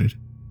and nodded.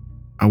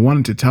 I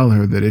wanted to tell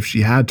her that if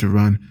she had to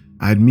run,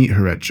 I'd meet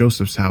her at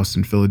Joseph's house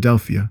in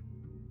Philadelphia,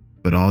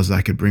 but all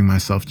I could bring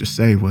myself to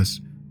say was,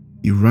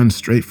 "You run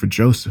straight for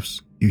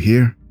Joseph's, you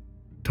hear?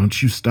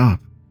 Don't you stop."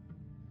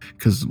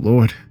 'Cause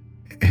Lord,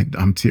 and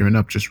I'm tearing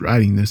up just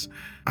writing this,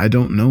 I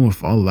don't know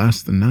if I'll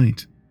last the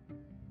night.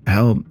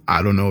 Hell,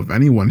 I don't know if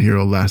anyone here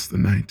will last the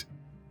night.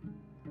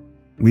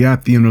 We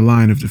at the inner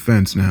line of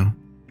defense now.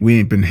 We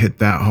ain't been hit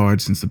that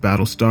hard since the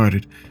battle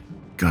started.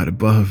 God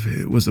above,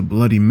 it was a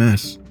bloody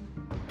mess.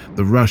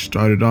 The rush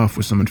started off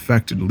with some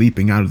infected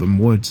leaping out of the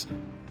woods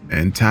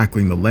and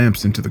tackling the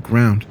lamps into the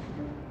ground.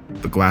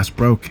 The glass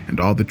broke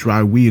and all the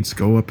dry weeds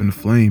go up in a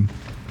flame.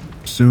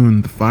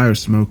 Soon, the fire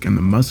smoke and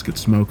the musket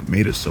smoke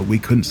made it so we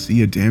couldn't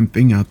see a damn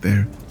thing out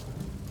there.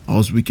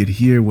 Alls we could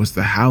hear was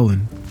the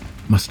howling.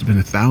 Must have been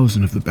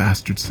 1,000 of the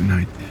bastards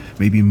tonight,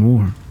 maybe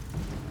more.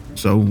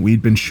 So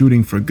we'd been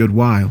shooting for a good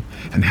while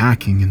and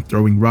hacking and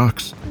throwing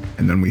rocks,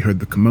 and then we heard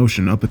the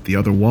commotion up at the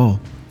other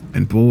wall.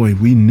 And boy,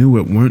 we knew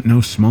it weren't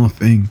no small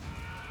thing.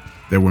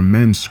 There were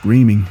men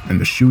screaming, and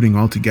the shooting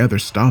altogether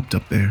stopped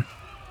up there.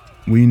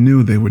 We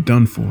knew they were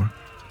done for,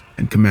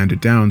 and Commander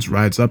Downs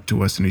rides up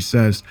to us and he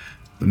says,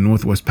 "The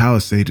northwest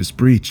palisade is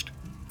breached.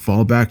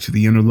 Fall back to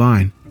the inner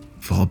line.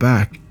 Fall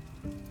back."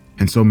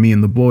 And so me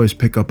and the boys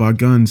pick up our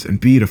guns and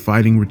beat a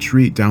fighting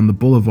retreat down the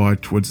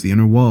boulevard towards the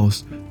inner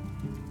walls.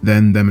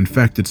 Then them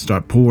infected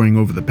start pouring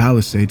over the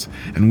palisades,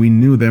 and we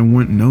knew there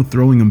weren't no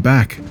throwing them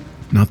back.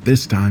 Not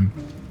this time.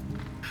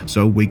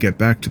 So we get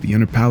back to the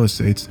inner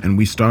palisades and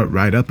we start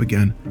right up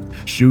again,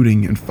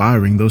 shooting and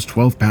firing those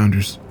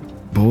 12-pounders.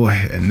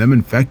 Boy, and them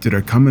infected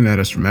are coming at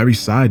us from every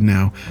side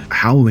now,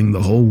 howling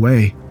the whole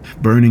way,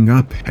 burning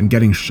up and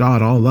getting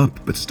shot all up,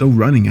 but still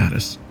running at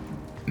us.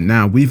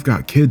 Now we've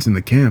got kids in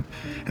the camp,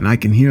 and I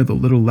can hear the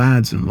little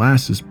lads and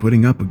lasses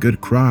putting up a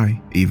good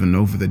cry, even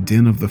over the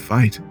din of the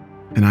fight.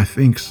 And I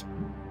thinks,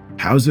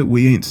 how's it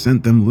we ain't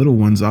sent them little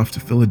ones off to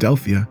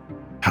Philadelphia?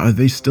 How are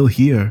they still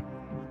here?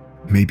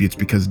 Maybe it's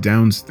because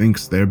Downs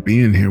thinks their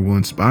being here will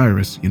inspire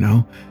us,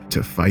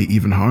 to fight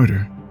even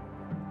harder.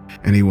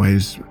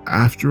 Anyways,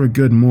 after a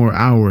good more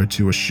hour or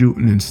two of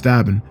shooting and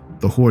stabbing,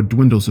 the horde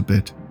dwindles a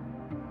bit.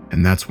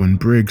 And that's when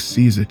Briggs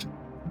sees it.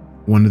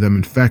 One of them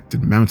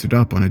infected mounted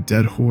up on a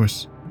dead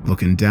horse,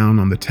 looking down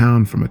on the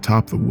town from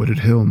atop the wooded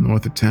hill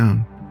north of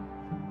town.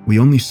 We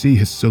only see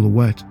his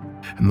silhouette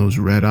and those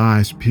red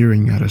eyes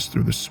peering at us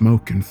through the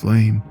smoke and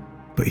flame,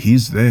 but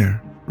he's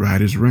there,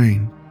 right as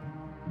rain.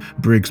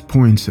 Briggs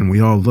points and we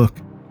all look,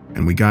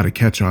 and we gotta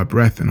catch our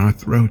breath in our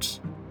throats.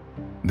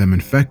 Them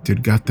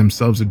infected got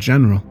themselves a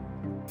general.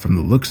 From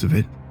the looks of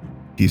it,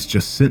 he's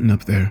just sitting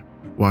up there,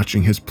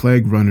 watching his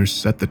plague runners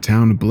set the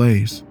town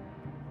ablaze.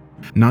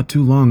 Not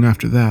too long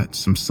after that,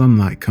 some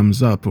sunlight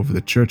comes up over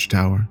the church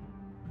tower,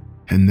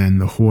 and then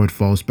the horde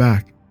falls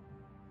back.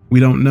 We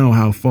don't know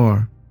how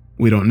far.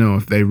 We don't know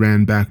if they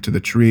ran back to the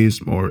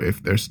trees or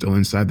if they're still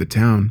inside the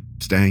town,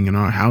 staying in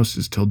our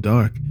houses till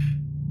dark.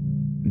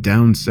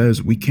 Downs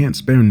says we can't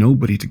spare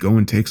nobody to go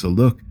and takes a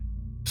look,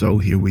 so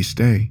here we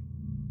stay,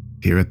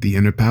 here at the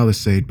inner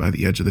palisade by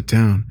the edge of the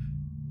town,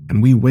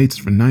 and we waits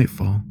for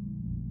nightfall,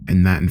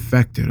 and that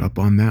infected up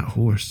on that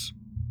horse.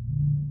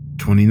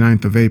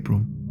 29th of April,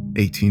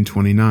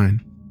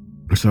 1829.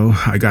 So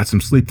I got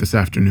some sleep this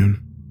afternoon.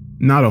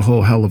 Not a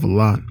whole hell of a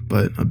lot,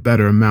 but a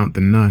better amount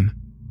than none.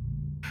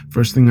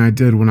 First thing I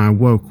did when I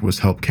woke was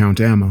help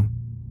count ammo.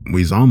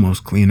 We's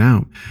almost clean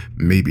out,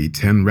 maybe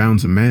 10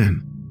 rounds a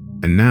man.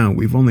 And now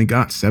we've only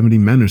got 70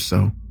 men or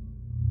so.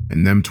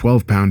 And them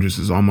 12-pounders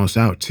is almost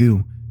out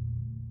too.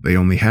 They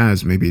only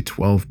has maybe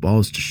 12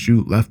 balls to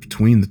shoot left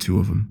between the two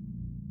of them.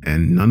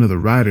 And none of the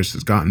riders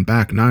has gotten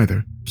back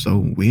neither,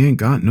 so we ain't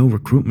got no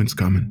recruitments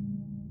coming.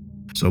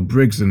 So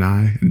Briggs and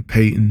I, and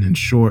Peyton and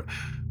Short,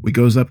 we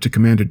goes up to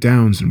Commander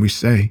Downs and we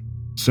say,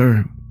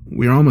 "Sir,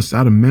 we're almost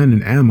out of men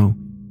and ammo.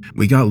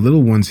 We got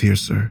little ones here,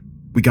 sir.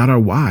 We got our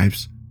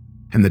wives.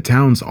 And the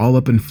town's all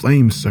up in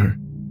flames, sir.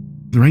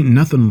 There ain't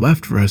nothing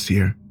left for us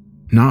here.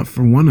 Not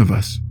for one of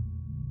us.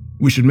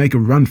 We should make a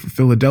run for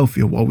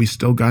Philadelphia while we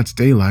still got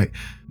daylight."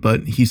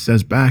 But he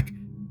says back,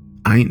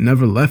 "I ain't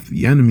never left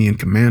the enemy in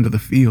command of the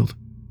field.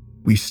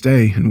 We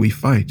stay and we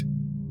fight."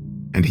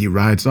 And he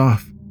rides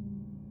off.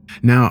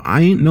 Now,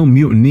 I ain't no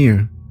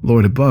mutineer.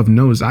 Lord above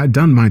knows I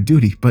done my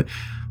duty, but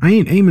I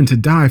ain't aiming to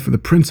die for the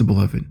principle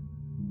of it.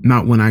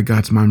 Not when I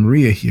got my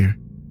Maria here,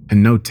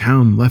 and no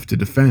town left to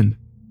defend.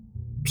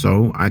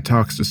 So I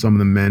talks to some of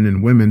the men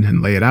and women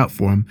and lay it out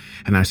for 'em,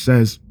 and I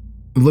says,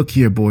 "Look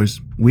here,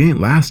 boys, we ain't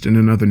lasting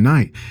another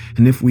night,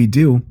 and if we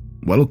do,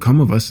 what'll come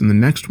of us in the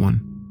next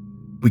one?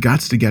 We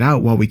gots to get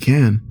out while we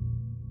can.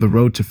 The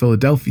road to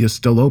Philadelphia's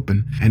still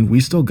open, and we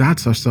still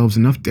gots ourselves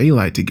enough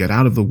daylight to get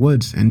out of the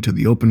woods and to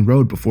the open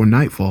road before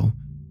nightfall."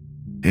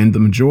 And the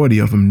majority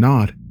of 'em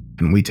nod,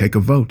 and we take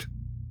a vote.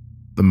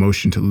 The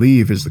motion to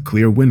leave is the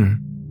clear winner.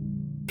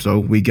 So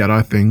we get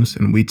our things,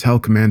 and we tell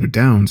Commander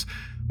Downs,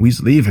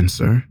 "We's leaving,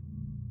 sir.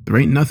 There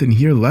ain't nothing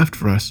here left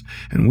for us,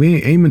 and we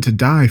ain't aiming to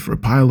die for a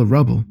pile of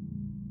rubble."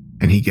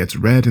 And he gets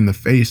red in the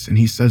face, and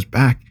he says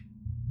back,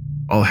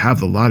 "I'll have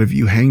the lot of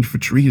you hanged for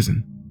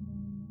treason."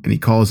 And he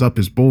calls up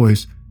his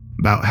boys,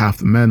 about half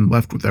the men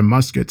left with their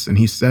muskets, and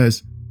he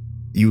says,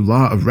 "You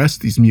law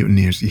arrest these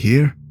mutineers, you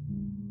hear?"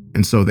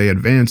 And so they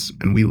advance,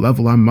 and we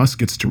level our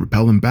muskets to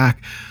repel them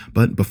back,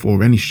 but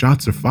before any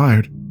shots are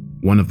fired,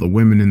 one of the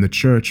women in the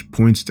church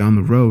points down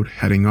the road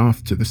heading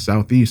off to the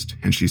southeast,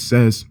 and she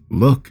says,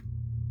 "Look,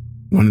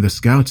 one of the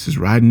scouts is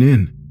riding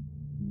in."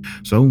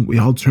 So we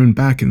all turn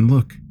back and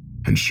look,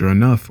 and sure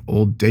enough,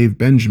 old Dave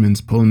Benjamin's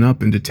pulling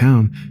up into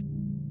town,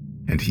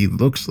 and he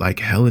looks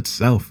like hell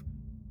itself.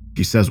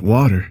 He says,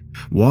 "Water,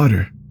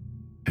 water,"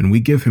 and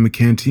we give him a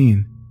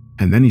canteen,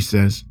 and then he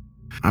says,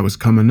 "I was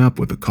coming up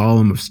with a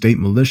column of state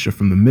militia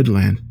from the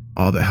Midland,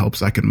 all the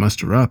helps I could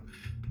muster up,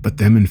 but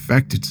them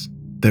infecteds,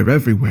 they're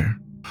everywhere,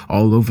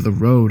 all over the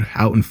road,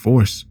 out in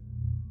force.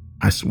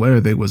 I swear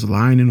they was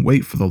lying in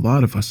wait for the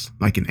lot of us,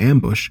 like an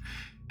ambush,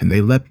 and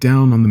they leapt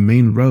down on the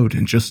main road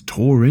and just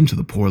tore into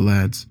the poor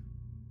lads.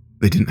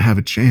 They didn't have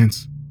a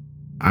chance.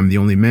 I'm the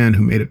only man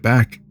who made it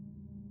back.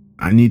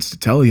 I needs to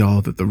tell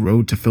y'all that the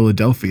road to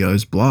Philadelphia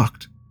is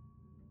blocked.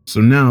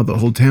 So now the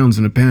whole town's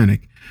in a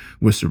panic.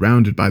 We're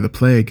surrounded by the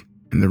plague,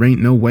 and there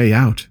ain't no way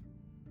out.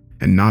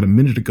 And not a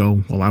minute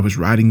ago, while I was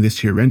writing this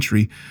here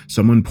entry,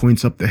 someone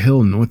points up the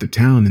hill north of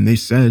town and they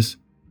says,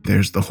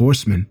 'There's the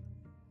horseman.'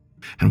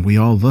 And we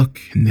all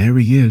look, and there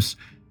he is,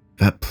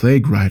 that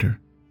plague rider,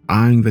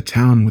 eyeing the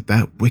town with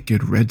that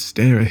wicked red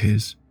stare of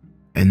his,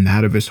 and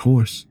that of his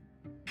horse.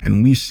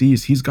 And we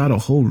sees he's got a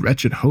whole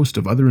wretched host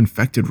of other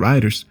infected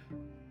riders.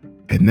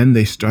 And then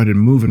they started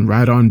moving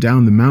right on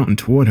down the mountain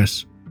toward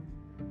us.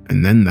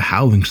 And then the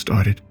howling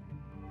started.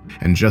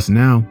 And just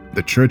now,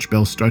 the church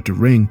bells start to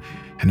ring,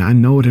 and I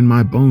know it in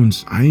my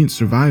bones I ain't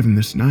surviving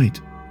this night.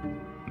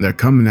 They're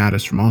coming at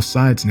us from all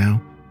sides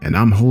now, and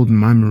I'm holding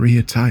my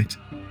Maria tight,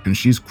 and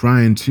she's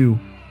crying too.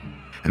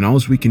 And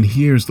alls we can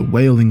hear is the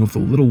wailing of the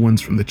little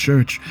ones from the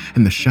church,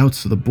 and the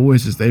shouts of the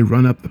boys as they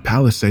run up the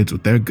palisades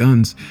with their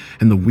guns,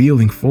 and the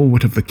wheeling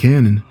forward of the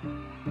cannon.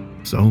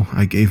 So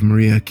I gave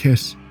Maria a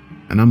kiss,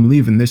 and I'm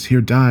leaving this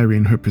here diary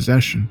in her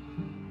possession.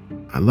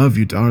 I love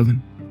you,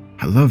 darling.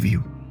 I love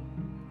you.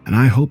 And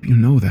I hope you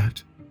know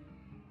that."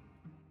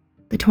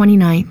 The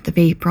 29th of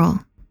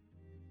April,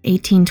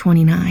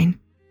 1829.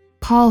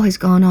 Paul has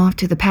gone off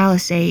to the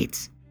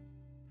Palisades.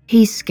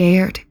 He's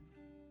scared.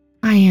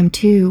 I am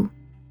too.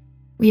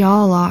 We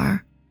all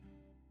are.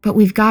 But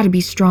we've got to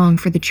be strong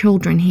for the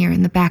children here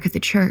in the back of the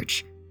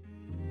church.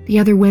 The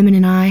other women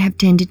and I have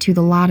tended to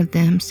the lot of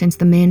them since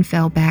the men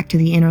fell back to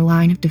the inner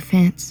line of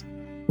defense,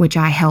 which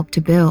I helped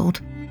to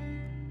build.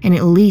 And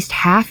at least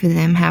half of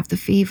them have the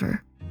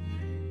fever.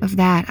 Of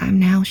that I'm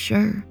now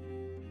sure.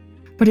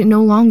 But it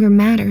no longer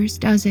matters,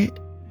 does it?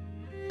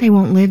 They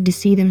won't live to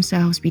see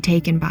themselves be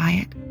taken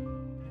by it.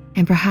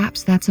 And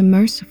perhaps that's a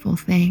merciful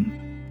thing.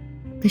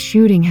 The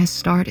shooting has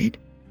started.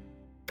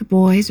 The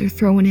boys are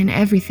throwing in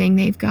everything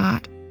they've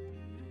got.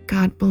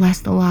 God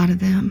bless the lot of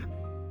them.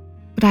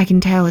 But I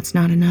can tell it's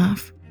not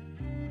enough.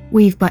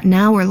 We've but an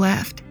hour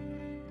left.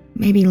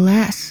 Maybe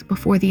less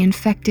before the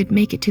infected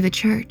make it to the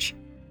church.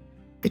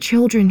 The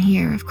children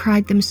here have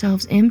cried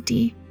themselves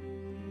empty.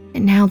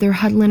 And now they're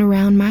huddling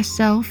around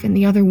myself and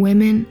the other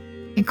women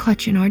and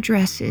clutching our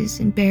dresses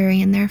and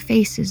burying their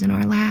faces in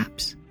our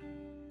laps.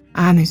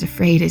 I'm as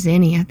afraid as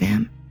any of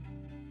them.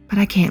 But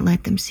I can't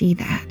let them see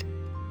that.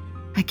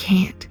 I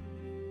can't.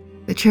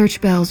 The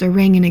church bells are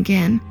ringing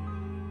again,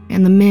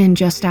 and the men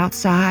just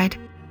outside,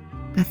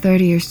 the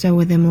 30 or so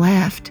of them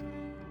left.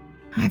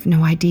 I've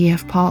no idea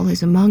if Paul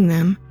is among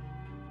them.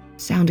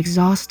 Sound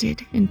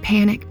exhausted and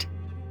panicked.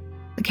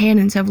 The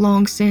cannons have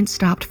long since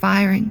stopped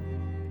firing,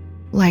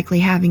 likely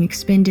having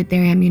expended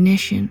their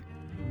ammunition.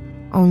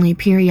 Only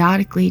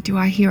periodically do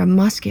I hear a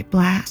musket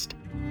blast.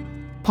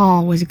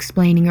 Paul was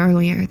explaining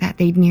earlier that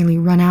they'd nearly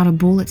run out of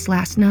bullets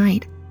last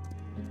night.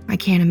 I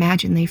can't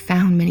imagine they've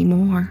found many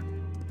more.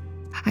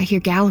 I hear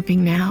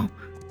galloping now,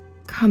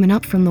 coming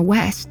up from the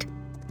west.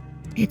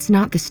 It's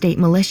not the state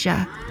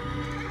militia.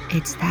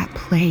 It's that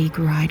plague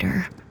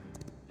rider.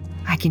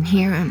 I can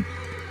hear him.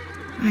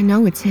 I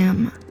know it's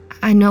him.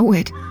 I know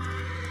it.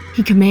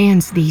 He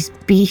commands these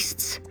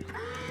beasts.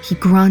 He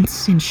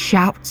grunts and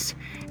shouts,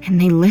 and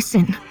they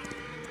listen.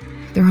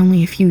 They're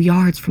only a few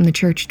yards from the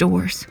church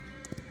doors.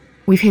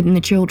 We've hidden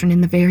the children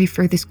in the very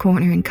furthest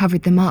corner and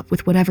covered them up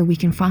with whatever we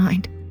can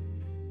find.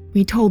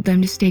 We told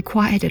them to stay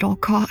quiet at all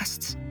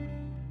costs.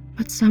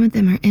 But some of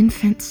them are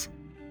infants.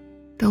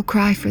 They'll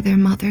cry for their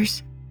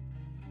mothers.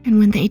 And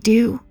when they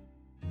do,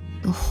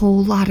 the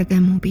whole lot of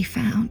them will be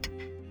found.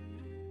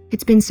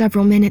 It's been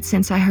several minutes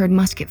since I heard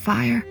musket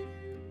fire,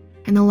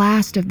 and the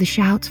last of the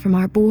shouts from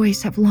our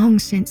boys have long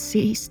since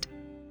ceased.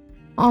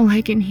 All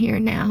I can hear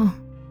now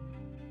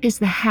is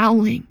the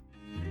howling,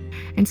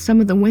 and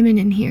some of the women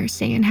in here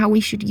saying how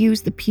we should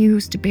use the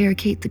pews to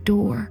barricade the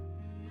door.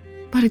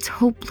 But it's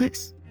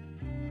hopeless.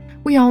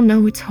 We all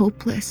know it's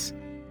hopeless.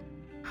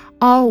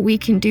 All we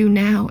can do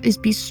now is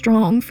be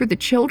strong for the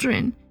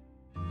children.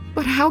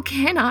 But how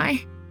can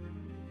I?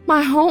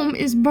 My home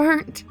is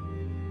burnt.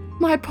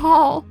 My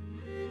Paul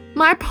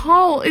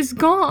is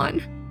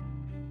gone.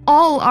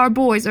 All our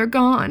boys are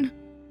gone.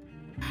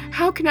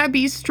 How can I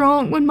be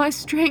strong when my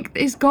strength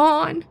is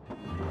gone?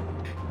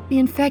 The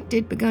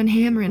infected begun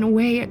hammering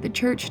away at the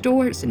church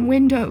doors and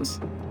windows.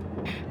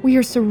 We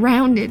are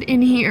surrounded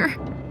in here.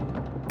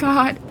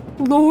 God,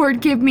 Lord,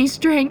 give me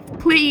strength,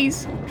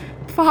 please.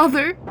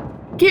 Father,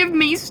 give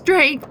me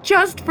strength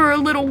just for a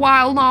little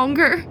while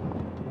longer.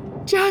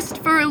 Just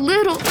for a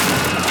little.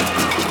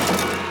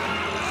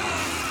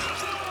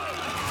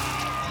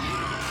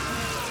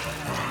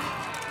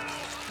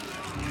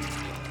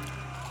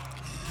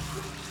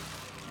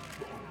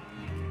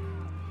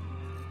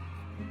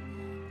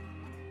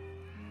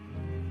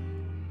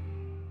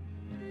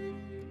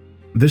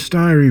 This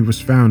diary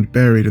was found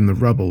buried in the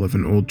rubble of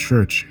an old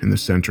church in the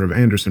center of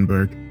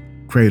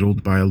Andersonsburg,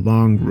 cradled by a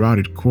long,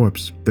 rotted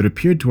corpse that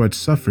appeared to have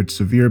suffered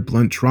severe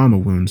blunt trauma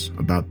wounds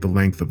about the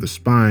length of the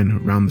spine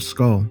around the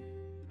skull.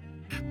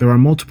 There are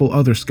multiple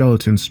other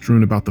skeletons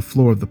strewn about the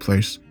floor of the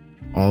place,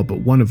 all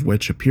but one of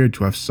which appeared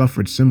to have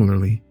suffered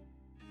similarly.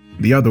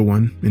 The other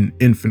one, an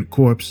infant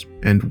corpse,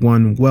 and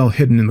one well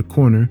hidden in the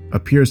corner,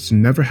 appears to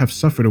never have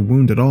suffered a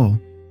wound at all.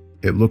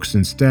 It looks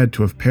instead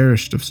to have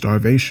perished of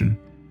starvation,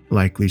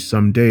 likely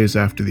some days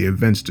after the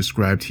events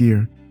described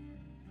here.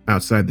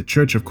 Outside the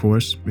church, of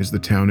course, is the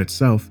town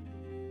itself.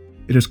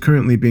 It is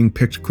currently being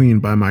picked clean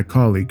by my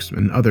colleagues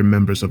and other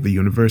members of the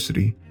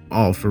university,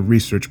 all for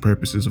research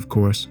purposes, of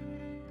course.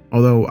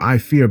 Although I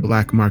fear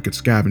black market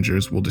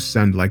scavengers will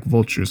descend like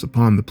vultures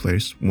upon the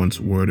place once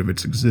word of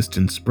its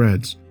existence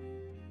spreads.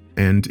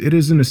 And it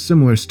is in a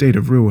similar state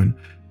of ruin,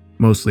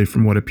 mostly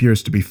from what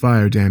appears to be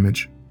fire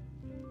damage.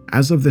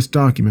 As of this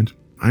document,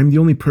 I'm the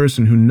only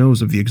person who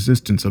knows of the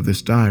existence of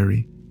this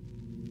diary.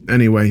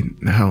 Anyway,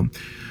 hell,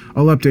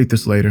 I'll update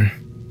this later.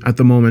 At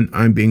the moment,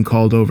 I'm being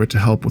called over to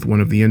help with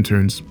one of the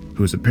interns,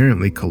 who has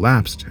apparently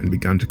collapsed and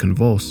begun to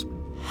convulse.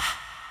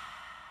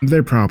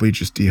 They're probably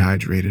just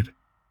dehydrated.